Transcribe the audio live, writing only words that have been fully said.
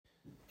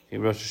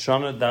Rosh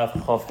Hashanah Daf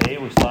Chav Hey.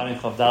 We're starting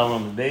Chav Daled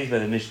on the base by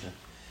the Mishnah.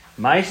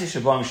 Ma'aseh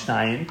Shabam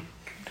Shnayim.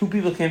 Two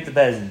people came to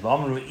Bezin.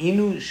 V'amru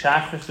Inu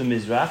Shachris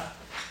Mizrach.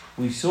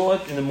 We saw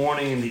it in the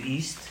morning in the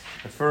east,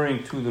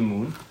 referring to the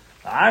moon.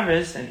 The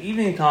Arvis, and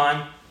evening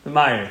time, the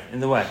Meir in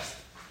the west.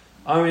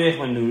 Amri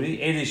Yechman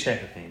Nuri Eidei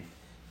Sheker came.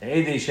 The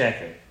Eidei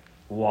Sheker.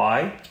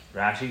 Why?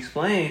 Rashi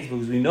explains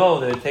because we know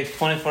that it takes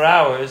 24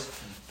 hours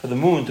for the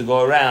moon to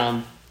go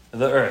around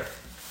the earth.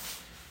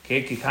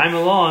 Okay, Kikaim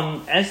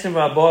Alon, Esem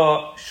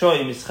Rabba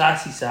Shoy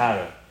Mischasi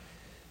Sahara.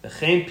 The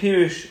Chaim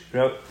Pirish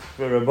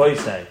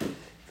Rabboisai.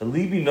 The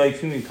Libi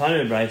Noikfim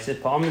Yikanim Braise,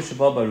 Pa'am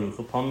Shabbat Baruch,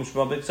 Pa'am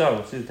Shabbat B'Tzara.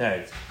 What's the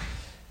teretz?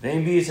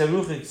 Vein Bi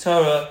Yisaruch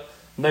B'Tzara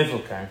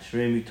Neifel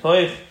Shreim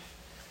B'Toich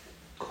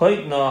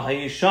Koitna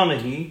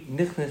Hayishanahi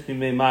Nichnes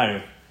B'Mei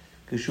Ma'ariv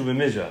Kishu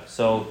B'Mizrach.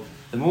 So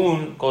the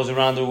moon goes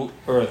around the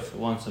earth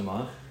once a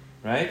month,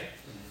 right?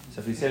 So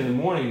if we said in the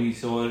morning, we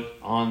saw it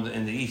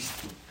in the east.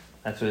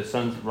 That's where the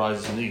sun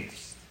rises in the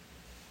east.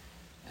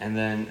 And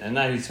then at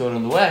night, we saw it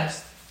in the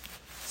west.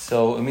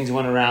 So it means it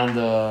went around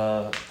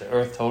the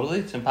earth totally.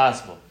 It's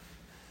impossible.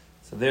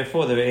 So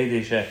therefore, they're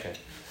Eidei Sheker.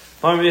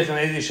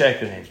 Eidei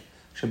Sheker name.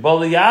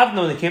 Shabbat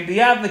Yavno, they came to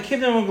Yavno, they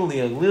came to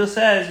Galil. Galil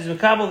says, he's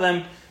makabel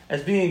them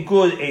as being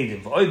good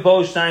Eidim. Oy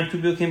Bosh time,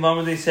 two people came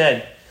by, they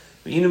said,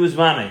 Inu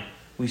Bizmane.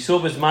 We saw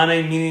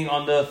Bizmane, meaning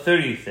on the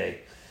 30th day.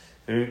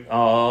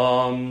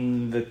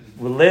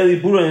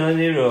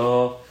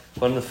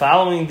 But on the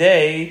following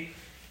day,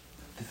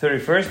 the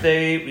 31st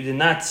day, we did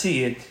not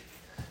see it.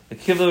 The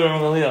Kivla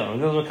Ramalil,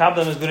 Ramalil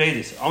Makabdam is good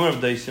Eidis. Amr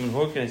B'Daisim and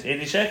Horkin is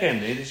Eidis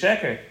Sheker, Eidis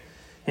Sheker.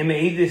 Him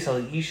Eidis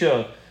al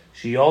Isha,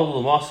 Shiyol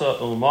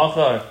L'masa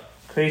L'machar,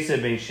 Kresa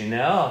Ben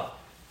Shinel.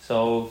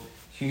 So,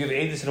 if you give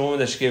Eidis to a woman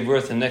that she gave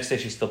birth and the next day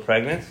she's still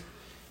pregnant,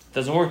 it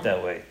doesn't work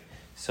that way.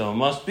 So it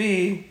must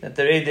be that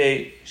they're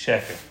Eidei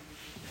Sheker.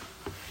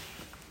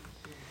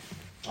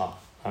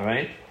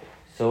 Alright?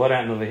 So what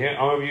happened over here?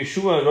 Amar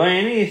Yeshua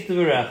Royani is to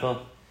Berachel.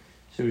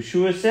 So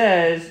Yeshua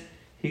says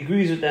he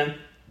agrees with them.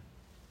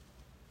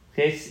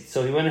 Okay,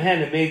 so he went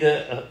ahead and made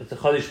the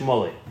Chodesh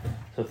Molei.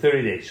 So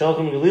 30 days.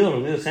 Shalom Galil,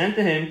 and Galil sent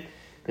to him,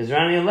 because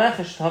Rani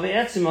Alecha Shthavi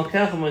Etzim Al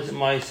Kelchem was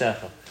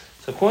Ma'isecha.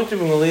 So according to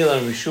Galil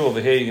and Yeshua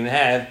over here, you're going to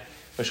have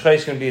Rosh Chodesh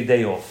is going to be a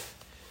day off.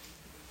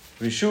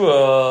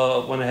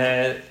 Yeshua went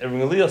ahead, and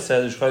Galil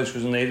said Rosh Chodesh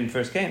was when the Eidim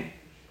first came.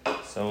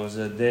 So it was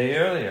a day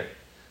earlier.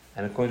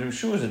 And according to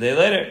Yeshua, it was a day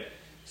later.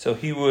 So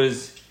he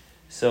was,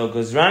 so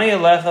Gozrani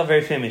Alecha,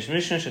 very famous.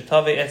 Mishnah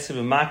Shetave Etzib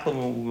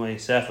B'Maklam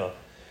U'Mayisecha.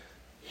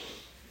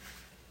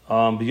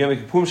 B'Yom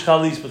Kippur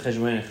Shchalis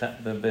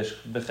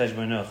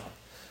B'Cheshbonecha.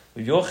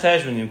 With your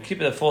cheshbon, you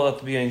keep it that falls out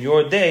to be on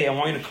your day. I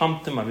want you to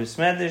come to my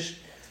Bismedish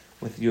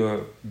with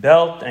your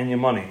belt and your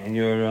money and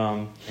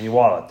your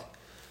wallet.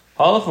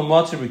 Halach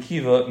U'Matzer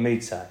Rekiva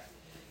Meitzai.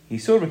 He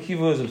saw Rekiva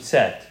was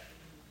upset.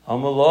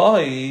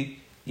 Amalahi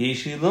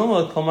Yeshi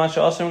Lilma Kol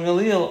Masha Asar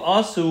Galil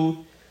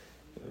Asu.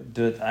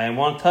 I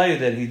want to tell you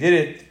that he did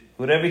it,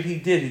 whatever he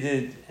did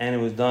it, and it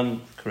was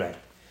done correct.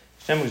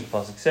 Hashem, which the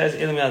Pasuk says,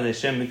 Elim Yad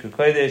Hashem Mikra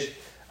Kodesh,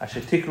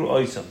 Asher Tikru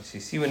Oisam. So you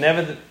see,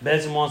 whenever the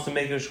Bezin wants to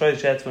make a Rosh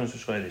Chodesh, that's when it's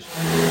Rosh Chodesh.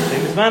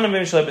 Bizmanan,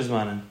 Bim Shalai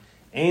Bizmanan,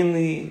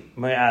 Ainli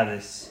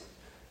Mayadis,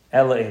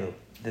 Ela Elu.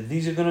 That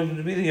these are going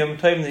to be the Yom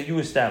Tovim that you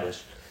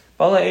establish.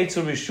 Bala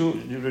Eitzel Rishu,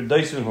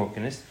 Redoisvin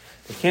Horkenis,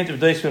 they came to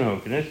Redoisvin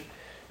Horkenis,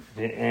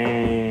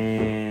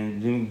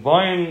 and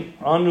Bayim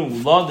Anu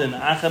Laden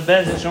Acha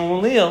Bezin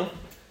Shom Lil.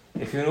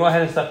 If you go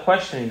ahead and start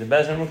questioning the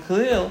Bezin and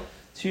Khalil,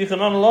 so you can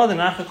not allow the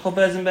Nacha Kol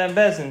Bezin Ben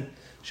Bezin.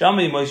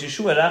 Shami Moshe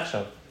Yeshua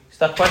Rachshav. You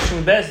start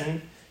questioning Bezin,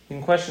 you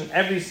can question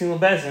every single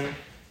Bezin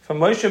from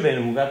Moshe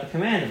Rabbeinu who got the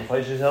command of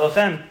Chodesh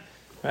Zelachem,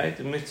 right?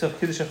 The mitzvah of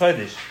Kiddush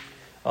HaChodesh.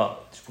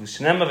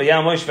 Shnema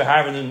v'yam Moshe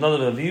v'harvan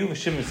another v'aviu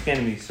v'shim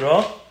v'skenim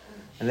Yisrael,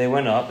 and they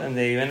went up and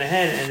they went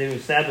ahead and they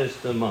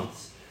established the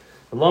months.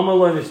 Why doesn't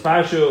it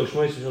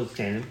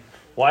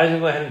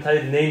go ahead and tell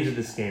you the names of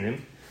the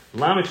Skenim?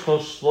 Any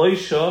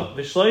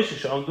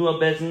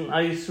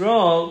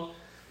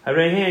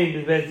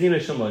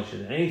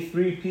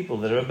three people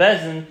that are a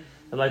bezin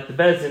are like the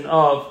bezin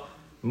of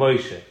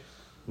Moshe.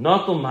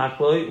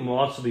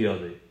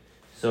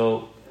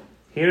 So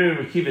here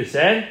Rekiva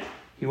said,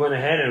 he went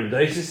ahead and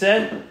Redaisa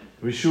said,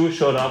 Rishua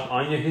showed up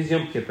on his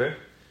Yom Kippur,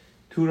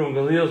 Turam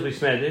Galil's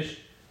Bismedish,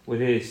 with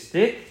his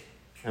stick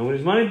and with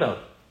his money belt.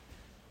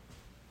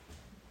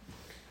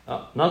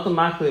 Not the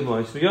Makli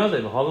Mois, but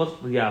Yodeh,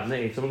 V'Holach L'Yavne,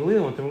 Eitzam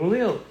Galil, went to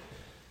Galil.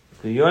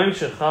 The Yom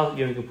Shechal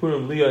Yom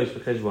Kippurim Liyos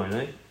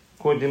B'Cheshboinai,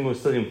 according to him, was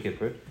still Yom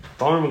Kippur.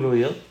 B'Amar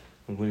Galil,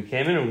 and when he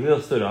came in,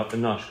 Galil stood up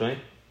in Nashkai,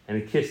 and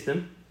he kissed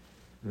him.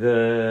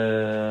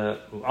 The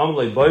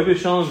Amalei Boiber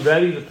Shalom,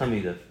 Rabbi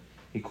V'Tamida.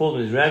 He called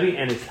him his Rabbi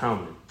and his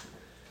Talmud.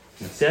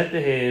 He said to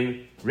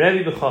him,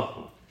 Rabbi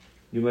B'Chachma.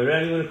 You're my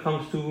Rabbi when it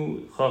comes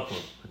to Chachma.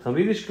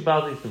 Talmidish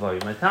Kabbalah Yistavari.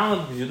 My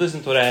Talmud, because you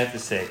listen to what I had to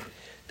say.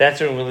 That's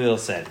what Galil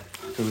said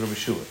to Rabbi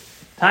Shua.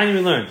 Tanya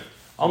we learned.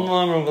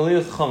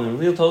 Galil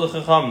told the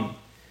Chacham,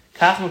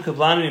 Kachma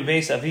Kablani in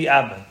base Avi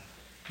Abba.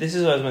 This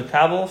is what was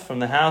Makabel from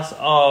the house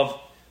of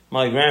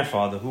my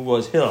grandfather, who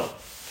was Hillel.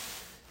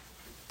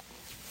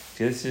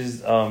 See, this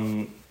is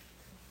Pamim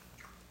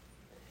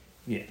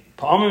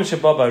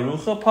Shabbat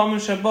Barucha, Pamim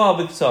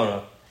Shabbat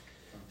B'Ksara.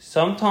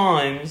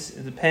 Sometimes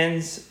it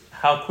depends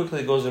how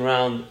quickly it goes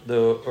around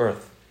the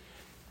earth.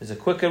 There's a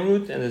quicker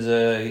route and there's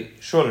a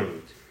shorter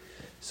route.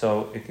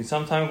 So it can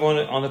sometimes go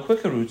on the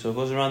quicker route, so it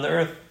goes around the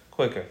earth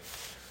quicker.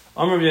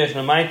 Amr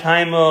Yeshna, my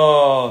time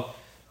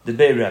the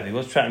Bay Rabbi,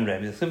 what's Tratin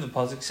Rabbi? The Chliv the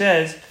Pasuk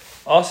says,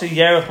 also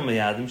Yerachim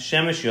Yadim,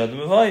 Shemesh Yadim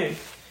Avayim,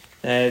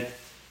 that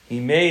he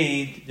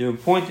made the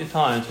appointed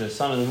time to the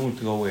sun and the moon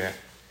to go where.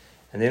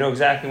 And they know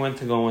exactly when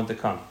to go and when to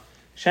come.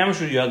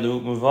 Shemesh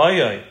Yadim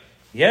Avayim.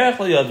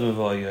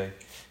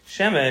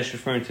 Shemesh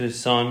referring to the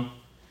sun.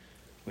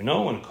 We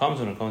know when it comes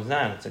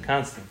down. It's a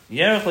constant.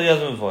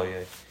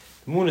 The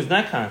moon is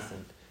not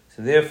constant,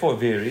 so therefore it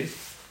varies.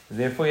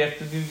 Therefore you have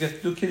to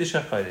do Kiddush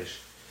HaKodesh.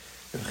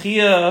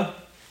 Rechia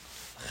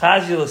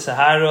Chazil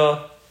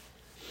Sahara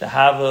to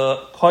have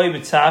a Koi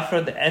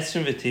B'Tzafra the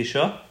Esrim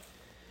V'Tisha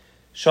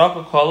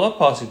Shaka Kala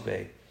Pasuk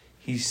Bey.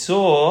 He was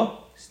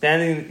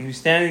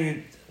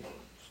standing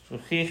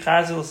Rechia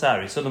Chazil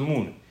Sahara. He saw the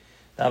moon.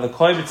 The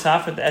Koi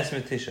B'Tzafra the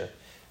Esrim V'Tisha.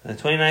 And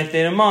the 29th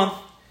day of the month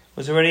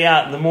was already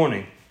out in the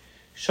morning.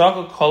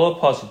 Shaka Kala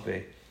Pasuk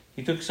Bey.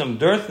 He took some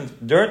dirt and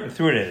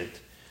threw it at it.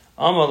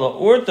 Amala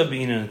Orta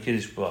Bina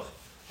Kiddush Bach.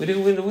 We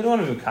don't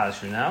want to be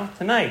Kaddish now.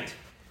 Tonight.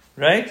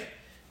 Right?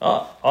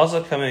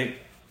 Also coming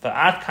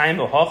Va'at Kaim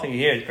B'Hoch, you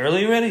hear it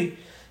early already?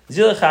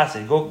 Zil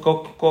Chase, go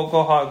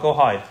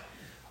hide.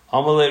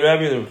 Amala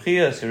Rabbi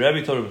Rechia, so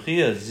Rabbi told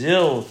Rechia,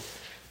 Zil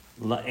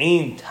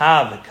La'ain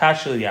Tav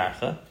Kashil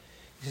Yarcha.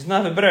 He says, no, I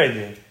have a better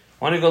idea. I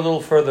want to go a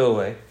little further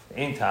away.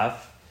 Ain't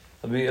Tav.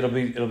 It'll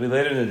be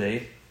later in the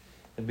day.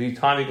 It'll be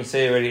time you can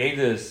say already ate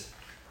this.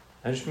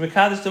 I just been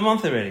Kaddish the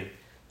month already.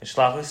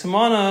 Shlach li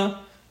Simona.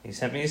 He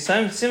sent me a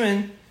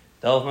simon.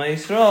 Dalv ma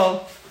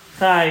Yisrael.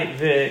 Chai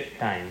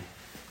v'kaim.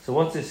 So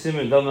what's this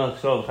simon? Dalv ma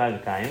Yisrael chai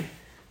v'kaim.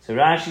 So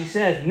Rashi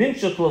says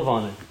Nimshach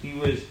Lavana. He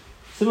was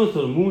similar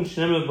to the moon.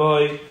 Shnemer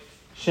boy.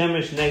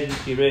 Shemesh negdi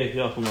kirei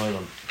yachol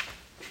noilam.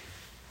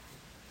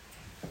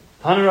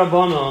 Tana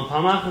Rabbanon.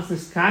 Pamachas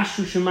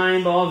niskashu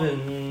shemayim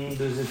ba'avin.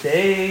 There's a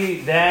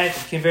day that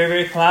became very,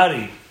 very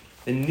cloudy.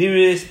 The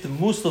nearest, the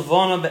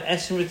Muslavana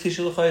be'esrim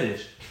v'tishul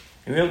l'chodesh.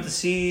 And we were able to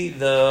see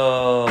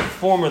the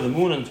form of the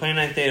moon on the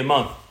 29th day of the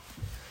month.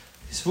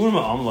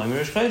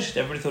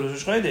 Everybody thought it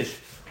was Rosh Chodesh.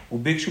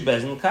 Ubikshu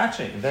Bezin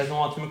l'kache. And Bezin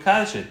wanted to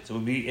mekadesh it. So it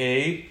would be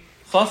a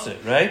chaser,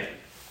 right?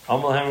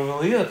 Amal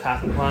Hamar Galil,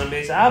 Kachim Klan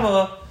Beis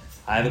Abba,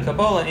 I have a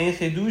Kabbalah, Ein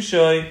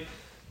Chedushay,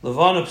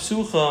 Levana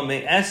Psucha,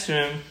 Me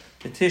Esrim,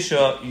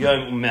 Tisha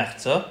Yom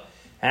Umechza.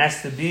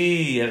 Has to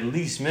be at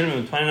least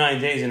minimum 29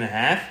 days and a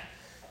half.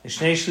 The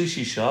Shnei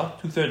Shlishi Shah,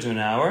 2/3 of an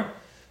hour.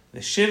 The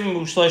Shivim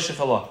Ushleisha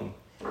Chalakim.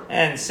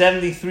 And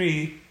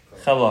 73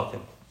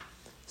 Chalakim.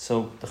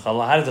 So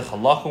how does the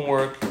Chalakim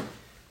work?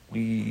 I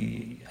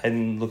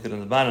didn't look at it on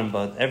the bottom,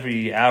 but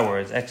every hour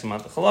is X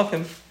amount of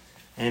Chalakim,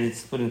 and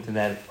it's put into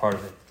that part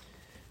of it.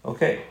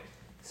 Okay,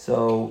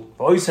 so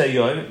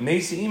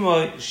Meisi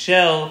Imo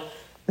Shel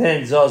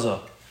Ben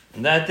Zaza.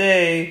 And that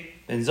day,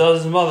 Ben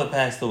Zaza's mother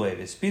passed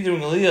away. Speeder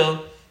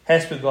Galil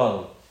Hesped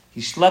Gadol. He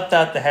slept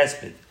out the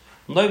Hesped.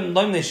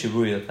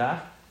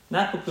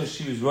 Not because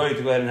she was ready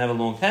to go ahead and have a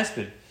long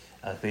Hesped.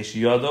 They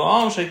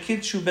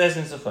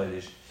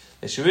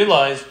should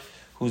realize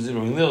who's the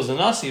Galil's a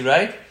Nasi,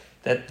 right?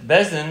 That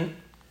Bezdin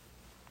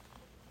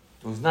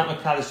was not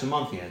Makadosh a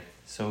month yet.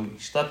 So he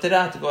slept it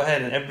out to go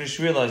ahead, and everybody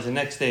should realize the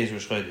next day is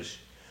Rosh Chodesh.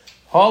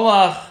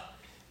 Halach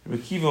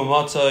Rekiva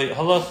Matzai,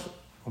 Halach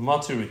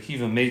Matzai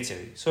Rekiva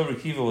Meitzei. So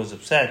Rekiva was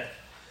upset.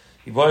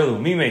 He boiled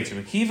me Meitzei.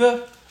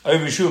 Rekiva or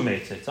Rishu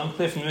Meitzei. It's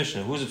unclear from the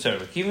Mishnah. Who's upset?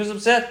 Rekiva was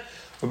upset,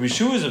 or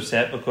Rishu was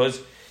upset because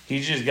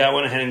he just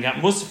went ahead and got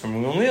Musa from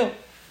Gamliel.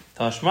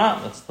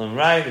 Tashma, let's learn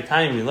right. The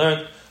time we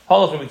learned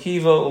Halach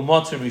Rekiva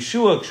Umatzai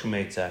Rishua Kshu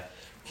Meitzei.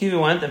 Kiva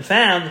went and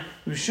found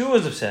Rishu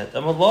was upset.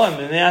 Why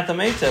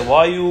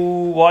are you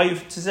upset?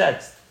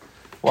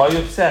 Why are you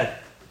upset?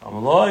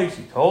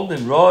 He told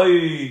him,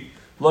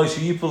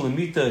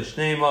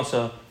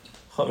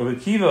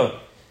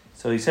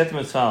 so he said to him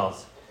as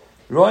follows,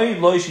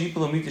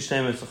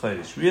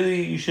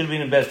 really, you should have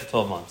been in bed for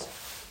 12 months.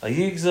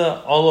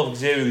 All of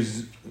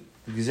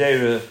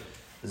Gzeira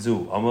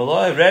Zu.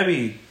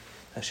 Rabbi,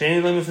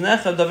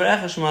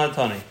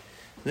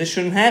 this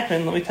shouldn't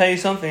happen. Let me tell you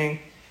something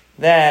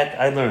that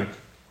I learned.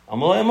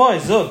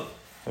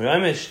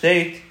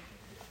 State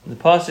in the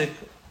pasuk,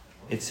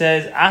 it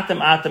says Atam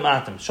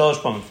Shalosh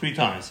Pamim 3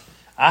 times.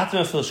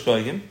 Atam Fil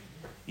Shkoigim,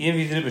 even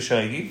if you did it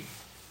b'Shoigi,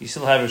 you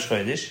still have Rosh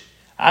Chodesh.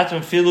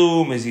 Atam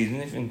Filu Mezidin,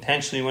 if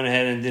intentionally went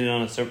ahead and did it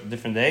on a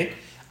different day.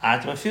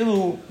 Atam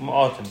Filu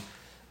Ma'atam,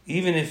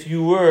 even if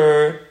you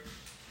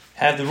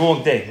have the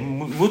wrong day,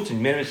 Mutin,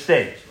 made a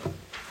mistake.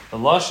 The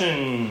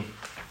Lashon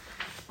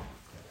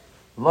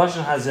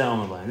Hazel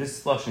Amalai. This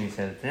is Lashon he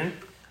said it to him.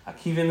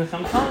 Akiva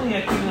Nechamtani.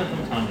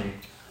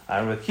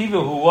 Akiva,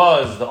 who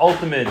was the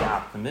ultimate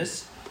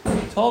optimist,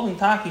 he told him,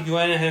 Taki, you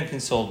went ahead and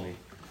consoled me.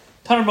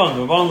 Tanarban,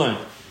 we're going to learn.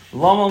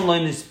 Laman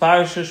learn this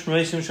parasha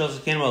shmeisim shal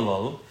zakenim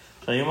alalu.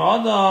 Shayim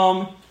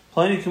adam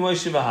Pliny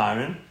K'Moshe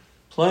B'Haron,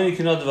 Pliny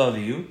K'Nadav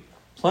Avihu,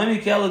 Pliny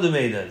K'Ela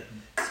D'Meidad.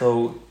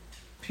 So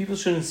people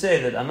shouldn't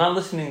say that I'm not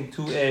listening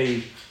to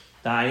a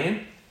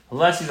Dayan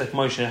unless he's like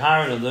Moshe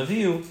Haron or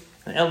Avihu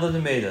and Elda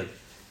D'Meidad.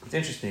 It's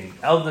interesting.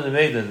 Elda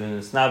D'Meidad, when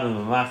it's Nabim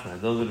and Machna,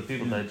 those are the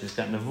people that just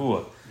got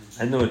Nevuah.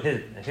 I know it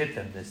hit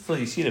them. They still,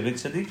 you see the big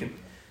tzaddikim.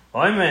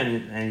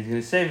 And he's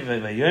going to say,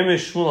 Yomer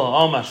Shmuel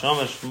Al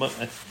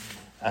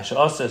Asher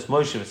Osas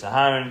Moshe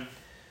V'Saharon.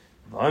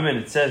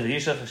 It says,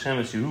 V'yishlach Hashem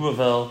es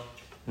Yerubavel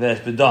v'es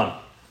Bedan.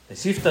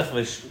 V'siftach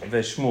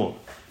v'Shmuel.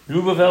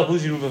 Yerubavel,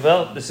 who's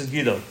Yerubavel? This is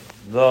Gidon,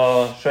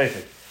 the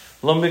Shreifik.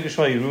 Lom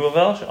B'Kishma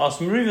Yerubavel, She'as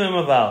Merivim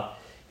Aval.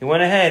 He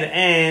went ahead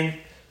and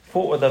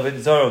fought with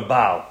David Zor of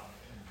Baal.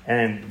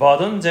 And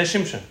Badan, Zeh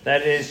Shimshon.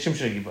 That is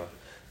Shimshon Gibar.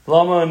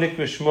 Lama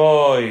Nikra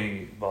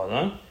Shmoi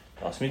Badan.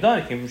 Das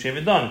Midan, he came from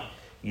Shevedan.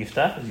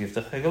 Yiftach is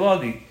Yiftach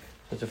Hegaladi.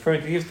 So it's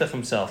referring to Yiftach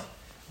himself.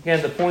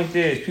 Again, the point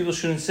is, people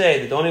shouldn't say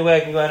that the only way I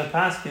can go out and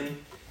paskin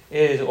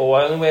is, or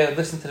the only way I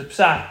listen to the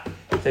psak,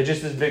 they're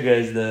just as big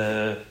as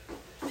the,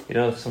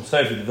 some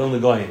story for the Vilna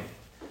Goyim.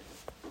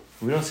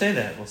 We don't say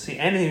that. We'll see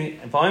anything.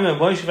 If I'm a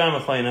Moshe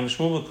V'Amachayim, I'm a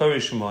Shmuel B'Kori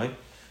Shemoi,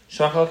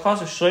 Shachal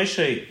Kasav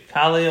Shloishay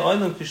Kalei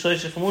Oilam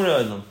Kishloishay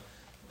Chamura Oilam.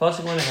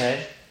 Pasuk went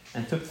ahead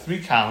and took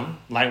 3 kalim,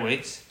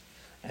 lightweights,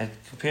 and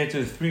compared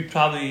to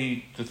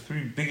probably the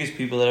three biggest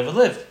people that ever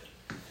lived,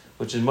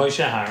 which is Moshe,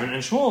 Aaron,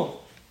 and Shmuel.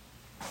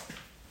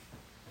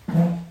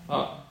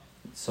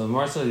 So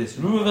Mar says this: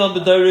 Ruvavel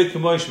b'dayrei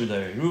k'Moshe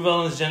b'dayrei.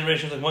 Ruvavel in his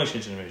generation was like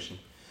Moshe's generation.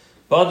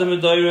 Badam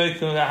b'dayrei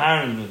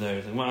k'Aaron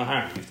b'dayrei. Like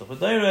Aaron, Yiftach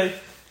b'dayrei,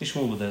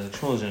 Shmuel b'dayrei, like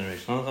Shmuel's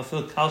generation. I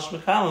feel Kalsh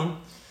b'kalim,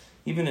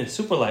 even a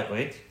super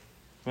lightweight,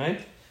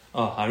 right?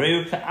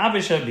 Hareu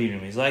ka'abish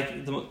abirim. He's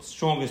like the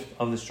strongest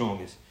of the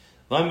strongest.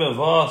 V'ayim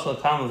b'avah sal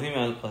kalim l'vim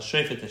al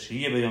shofet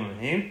ashiyeh b'yom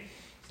ha'im.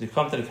 So they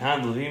come to the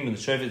kalim l'vim and the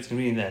shofet is going to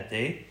be in that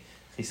day.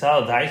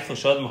 Chisal da'ich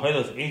l'shad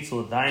m'hoylach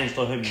eitzel l'dayin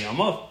shlohem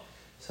b'yamav.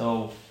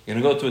 So you're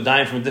going to go to a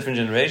dayan from a different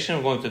generation.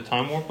 We're going to a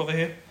time warp over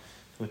here,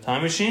 to a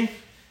time machine. He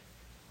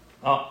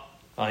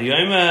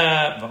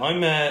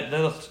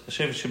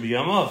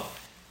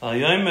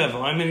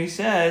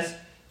says,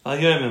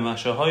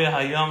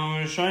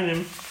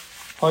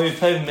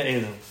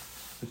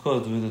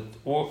 because with the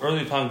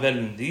early time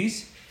better than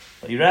these,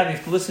 but you rather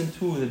have to listen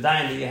to the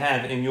dayan that you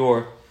have in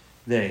your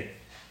day.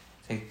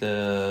 Take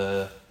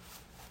the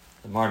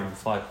Martin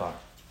fly car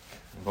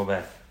and go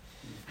back.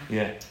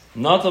 Yeah.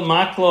 Not a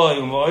makloi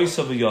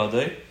u'ma'oisa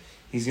b'yadai.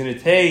 He's going to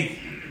take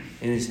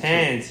in his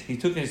hands. He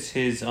took his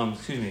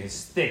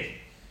stick,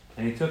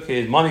 and he took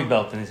his money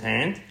belt in his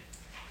hand.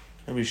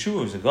 Rabbi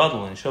Yeshua was a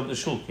gadol and he showed up the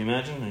shul. Can you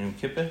imagine on Yom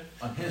Kippur?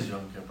 On his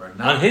Yom Kippur.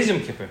 On his Yom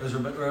Kippur. Because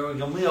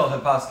Gamliel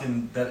had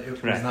paskin that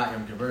it was not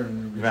Yom Kippur.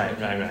 Right.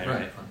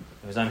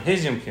 It was on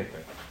his Yom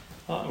Kippur.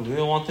 We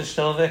don't want to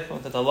shtelvek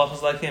that Allah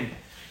is like him.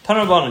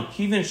 Tanarbanan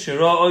kivin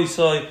shira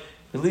oisai.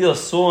 Eliel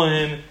saw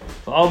him.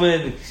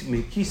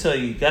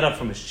 He got up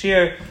from his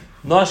chair.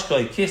 Nashka,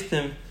 he kissed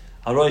him.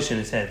 Aroish in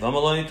his head.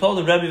 Vamalon, he told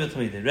the Rabbi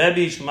V'Tamidei.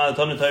 Rabbi Shema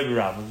Tanu Torah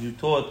B'Rabban. You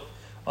taught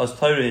us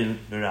Torah in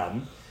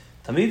B'Rabban.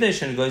 Tamidei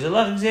Shen goes,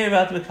 Allah Gzeir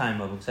Vat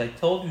Mekayma. Because I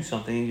told you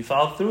something and you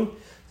followed through.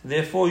 So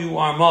therefore you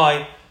are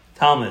my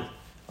Talmud.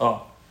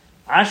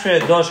 Ashrei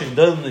Adoshik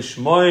Dolim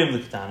Nishmoyim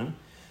L'Ktanim.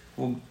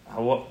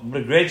 What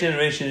a great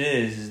generation it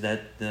is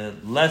that the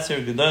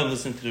lesser Gedolim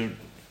listen to the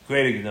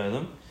greater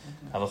Gedolim.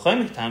 If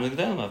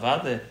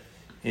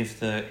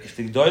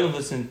the Gedolim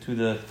listen to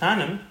the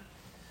Ktanim,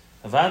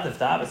 if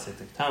the opposite,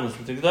 the Ktanim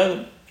listen to the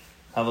Gedolim.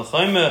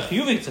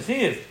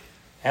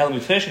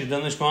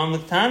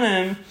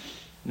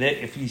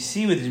 If you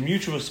see with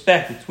mutual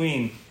respect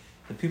between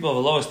the people of a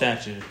lower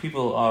stature, the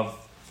people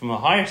from a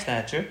higher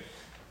stature,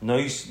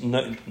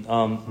 Noisim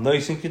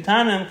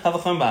Ktanim,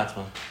 Kavachim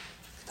Batman.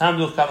 Ktanim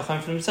do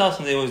Kavachim for themselves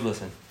and they always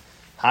listen.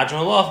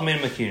 Hadron Allah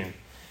made Makirim.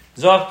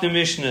 Zok the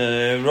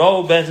Mishnah,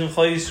 Ro Bezin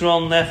Chol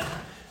Yisrael Nech,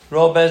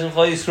 Ro Bezin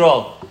Chol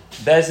Yisrael.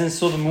 Bezin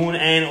saw the moon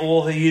and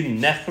all the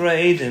Yidden. Nechra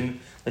Edim,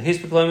 the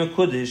Hispekloim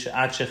Kudish,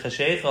 Atche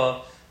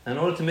Chashecha. In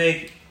order to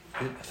make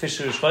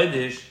official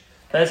Shvaydish,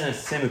 Bezin is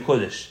the same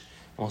Kudish.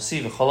 We'll see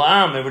the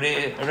Cholam,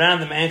 everybody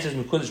around them answers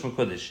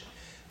Mekudish.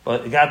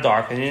 But it got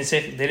dark and they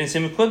didn't say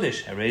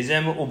Mekudish.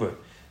 Arezem Uber.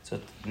 So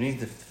it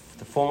means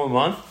the former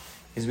month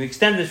is we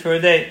extended for a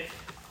day.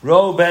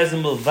 Ro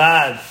Bezin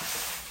Bilvad.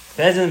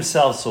 Bezin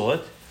himself saw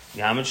it.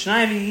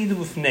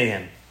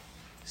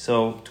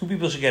 So 2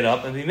 people should get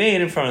up and be made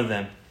in front of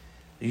them.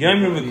 The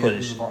Yom Ru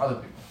Kodesh.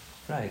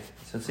 Right.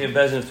 So let's say a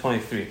Bezin of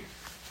 23.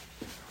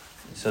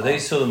 So they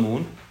saw the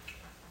moon.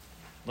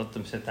 Let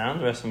them sit down.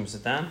 The rest of them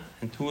sit down,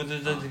 and 2 of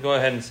them go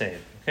ahead and say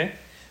it. Okay.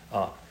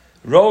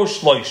 Rosh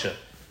Loisha.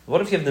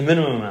 What if you have the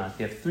minimum amount?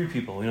 You have 3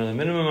 people. The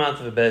minimum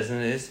amount of a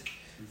Bezin is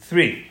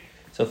 3.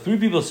 So 3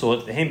 people saw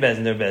it. They ain't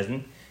Bezin. They're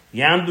Bezin.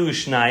 Yamdu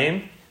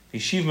Shnayim.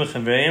 Yishiv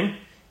Mechavreim.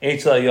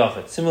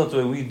 Similar to the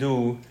way we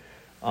do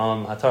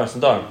Hatar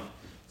Sandarim.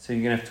 So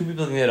you're going to have 2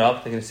 people that get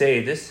up, they're going to say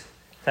this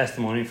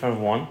testimony in front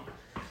of one,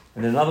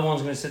 and then another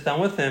one's going to sit down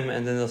with him,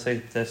 and then they'll say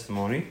the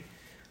testimony.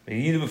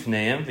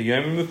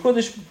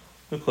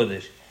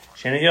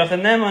 Because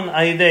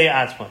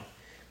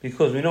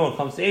we know when it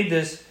comes to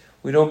Eidus,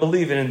 we don't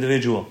believe in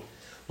individual.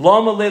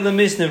 Why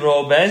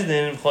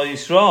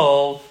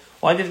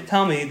did you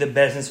tell me the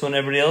Bezdin when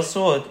everybody else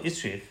saw it?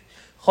 It's Tzrich.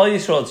 Chol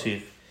Yisrael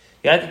Tzrich.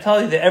 You had to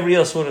tell you that everybody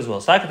else saw it as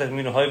well.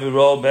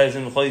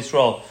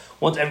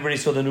 Once everybody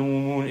saw the new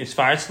moon, it's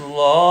far to the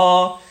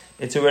law.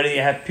 It's already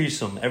you have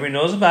Pirsum. Everybody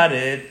knows about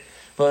it.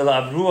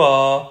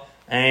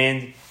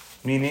 And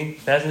meaning,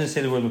 Bezdin didn't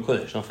say the word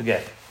Mekudesh. Don't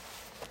forget.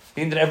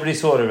 Being that everybody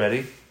saw it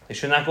already, they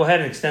should not go ahead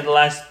and extend the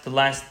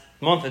last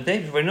month of the day.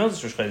 Everybody knows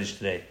it's Rosh Chodesh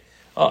today.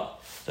 So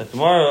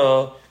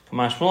tomorrow,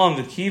 Kamash Malam,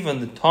 the Kivan,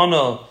 the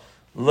Tana,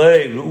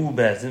 Le, Ru'u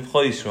Bezdin,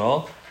 Chol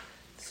Yisrael.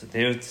 So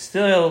there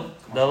still,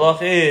 the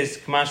halach is,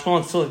 Kamash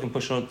Malam still can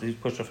push off the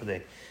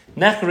day.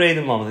 Nechar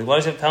Eidim Malam. Why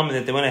does you have to tell me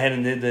that they went ahead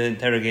and did the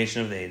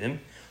interrogation of the Eidim?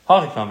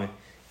 Hachikami.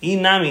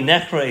 Inami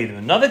Nechar Eidim.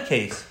 Another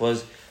case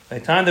was, by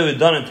the time they were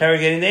done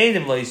interrogating the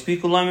Eidim, like you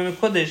speak Ulam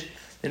Mekudesh,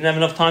 they didn't have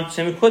enough time to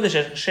say Mekudesh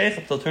at Sheikh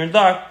until it turned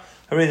dark.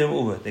 Haredim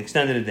Uba. They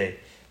extended the day.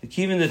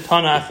 Even the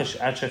Tana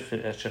at Sheikh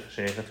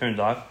it turned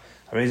dark.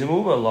 Haredim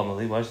Uba.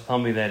 Lamali. Why does it tell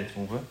me that it's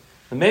Uba?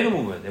 The made them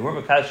Uba. They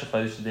weren't Mekadosh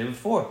Chodesh the day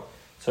before,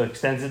 so it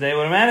extends the day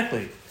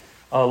automatically.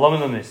 Laman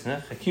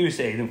Lamisna. Chakiris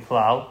Eidim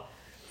Klal.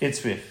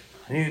 Itzrich.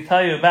 I need to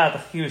tell you about the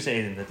Chakiris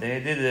Eidim that they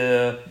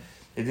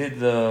did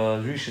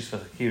the rishus for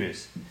the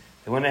Chakiris.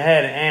 They went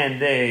ahead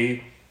and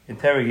they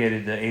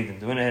interrogated the Eidim.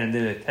 They went ahead and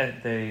did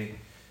a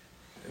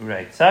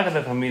right.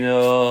 Sakat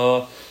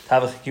Hamino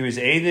Tavach Chakiris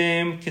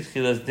Eidim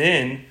Kitchilas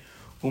Din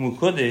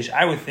Umukudish.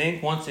 I would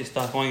think once they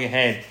start going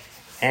ahead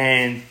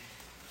and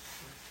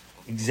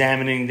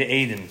examining the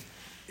Eidim,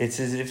 it's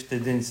as if the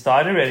din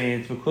started already.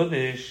 It's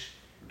Mekudesh.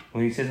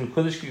 When he says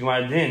Mekudesh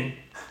Gemara Din,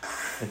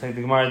 it's like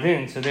the Gemara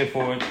Din. So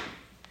therefore,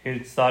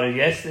 it started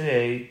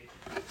yesterday.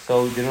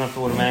 So they don't have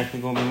to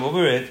automatically go and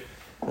over it.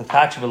 The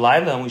Kach of a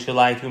Laila, and we should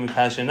lie to him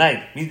at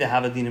night. We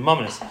have a din of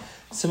Mamres.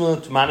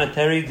 Similar to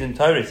monetary din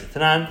Torah.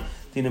 Tanan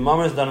din of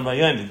Mamres done by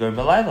Yom. We go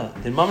by Laila.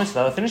 Din Mamres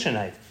allowed to finish at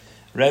night.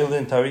 Regular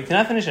din Torah you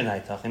cannot finish at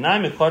night. Tachinai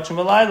mekachim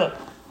by Laila.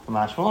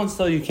 Kamashmal, and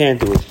still you can't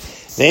do it.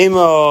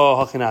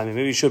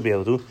 Maybe you should be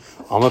able to.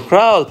 I'm a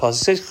crowd. The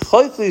pasuk says,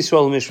 "Choykli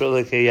Yisrael Mishra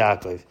Lekei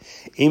Yaakov."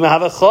 Ima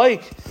have a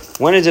choyk.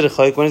 When is it a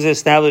choyk? When is it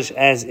established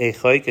as a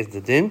choyk, as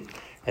the din,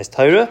 as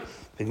Torah?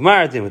 The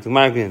Gemara din, with the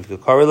Gemara din, the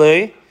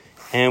Korelei,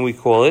 and we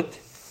call it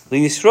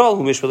the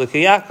Yisrael Mishra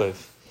Lekei Yaakov.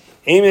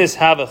 Ima is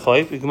have a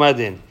choyk. The Gemara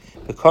din,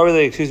 the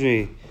Korelei,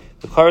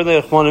 the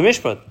Korelei Chmona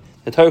Mishpat.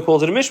 The Torah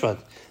calls it a Mishpat.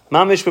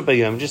 Ma Mishpat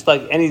Bayom, just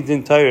like any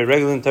din Torah,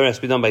 regular din Torah has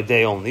to be done by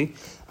day only.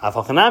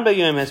 Afachanan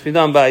Bayom has to be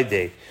done by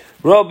day.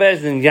 Ro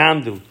Bezdin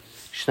Yamdu.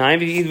 Shnayim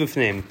v'yid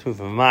b'fneim.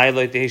 Tuvamai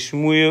like they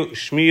shmiya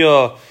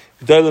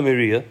v'doyla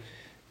miriya.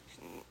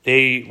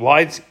 They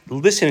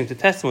listening to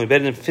testimony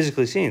better than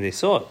physically seeing. They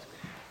saw it,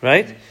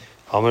 right?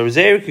 Amar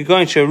Rezeir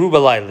Kigoyin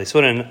Sharuba Laila. They saw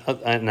it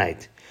at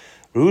night.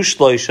 Rush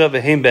Loisha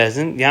v'heim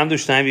Bezdin Yamdu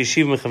Shnayim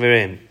v'yishiv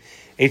mechavereim.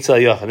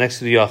 Eitzel Yochad next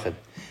to the Yochad.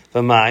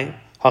 V'mai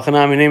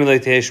Hachanam name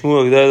like they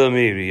shmiya v'doyla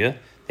miriya.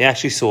 They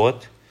actually saw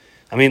it.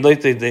 I mean,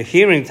 like the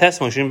hearing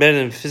testimony shouldn't be better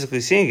than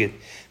physically seeing it.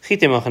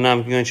 Chitim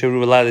Hachanam Kigoyin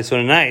Sharuba Laila. They saw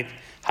it at night.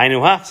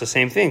 It's the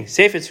same thing.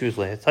 Sefer Tzrich.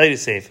 I tell you the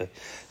Sefer.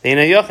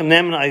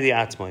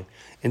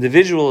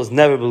 Individual is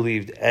never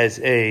believed as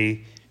a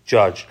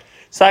judge.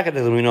 Sakat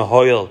we know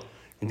Hoyel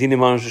and Dina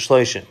Manush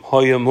Shloishim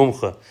Hoyel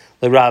Mumcha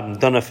LeRabim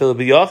Dana Phil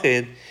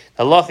B'Yochid.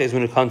 The law is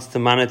when it comes to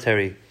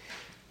monetary,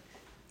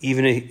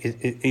 even if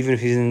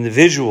he's an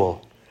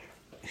individual,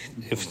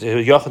 if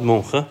Yochid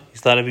Mumcha,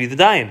 he's allowed to be the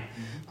Dayan.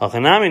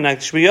 Hachanami Nak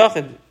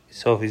Shb'Yochid.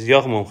 So if he's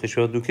Yochid Mumcha, he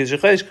should do Kiz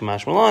Shechosh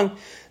Kamash Malan.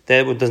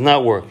 That does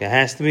not work. It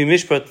has to be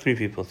mishpat, 3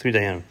 people, 3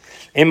 dayanim.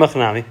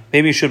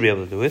 Maybe you should be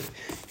able to do it.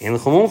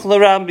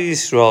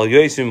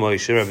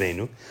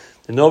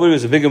 Nobody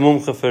was a bigger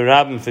mumcha for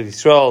Rabbim for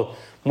Yisrael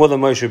more than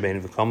Moshe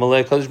Rabbeinu.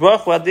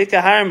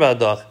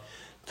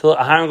 Till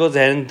Aharon goes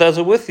ahead and does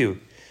it with you,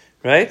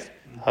 right?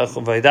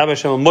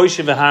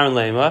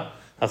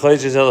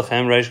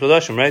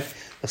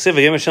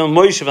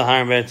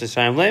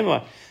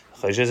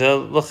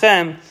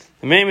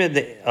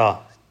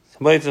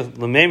 Right?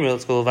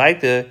 Let's go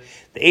like the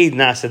Eid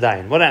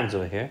Nasadayin. What happens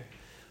over here?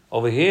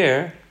 Over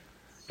here,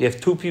 you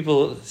have 2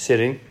 people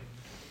sitting,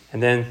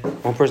 and then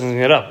one person can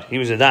get up. He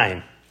was a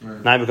Dayan.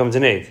 Right. Now he becomes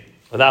an Eid.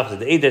 Or the opposite.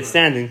 The Eid that's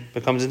standing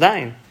becomes a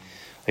Dayan. Are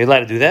you allowed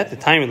to do that? The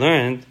time we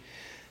learned,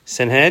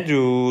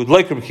 Sanhedrin,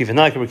 like Rabbi Kiva,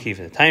 not like Rabbi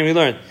Kiva. The time we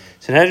learned,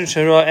 Sanhedrin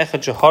Shara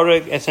Echad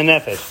Shaharek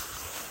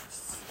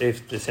Esanefesh.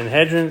 If the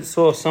Sanhedrin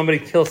saw somebody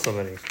kill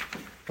somebody,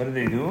 what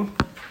do?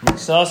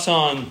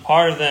 Miksasan,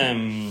 part of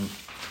them.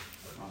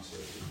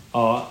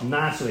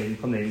 Nasuid,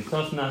 Konei,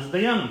 Kos Nas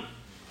Dayanam.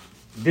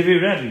 Divi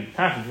Rebbe,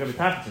 Rabbi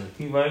Tafton,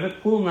 Kiva,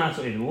 Kul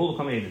Nasuid, will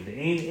become aided. The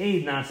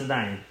aid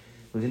Nasadayan.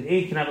 Because an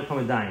aid cannot become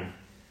a dayan.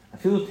 I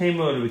feel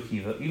Tamer to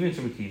Rekiva, even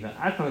to Rekiva.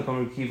 I can't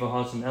become Rekiva,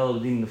 Hasam El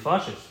Din the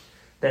Fascist.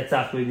 That's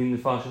after Din the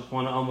Fascist,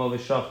 one Amma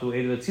Vishaftu,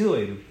 Edu, Tzilo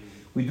Edu.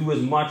 We do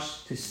as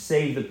much to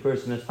save the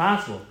person as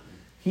possible.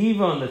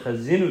 Kiva and the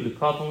Chazinu, the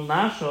Katal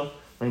Nasha,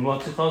 like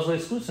Motzikos,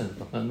 like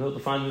Skusan. Not to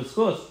find the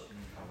Skus.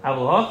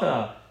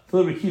 Avalhaka.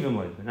 Till Rekiva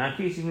would. But in our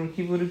case, even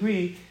Rekiva would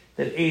agree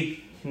that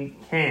 8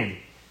 can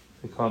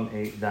become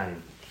a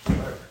dime.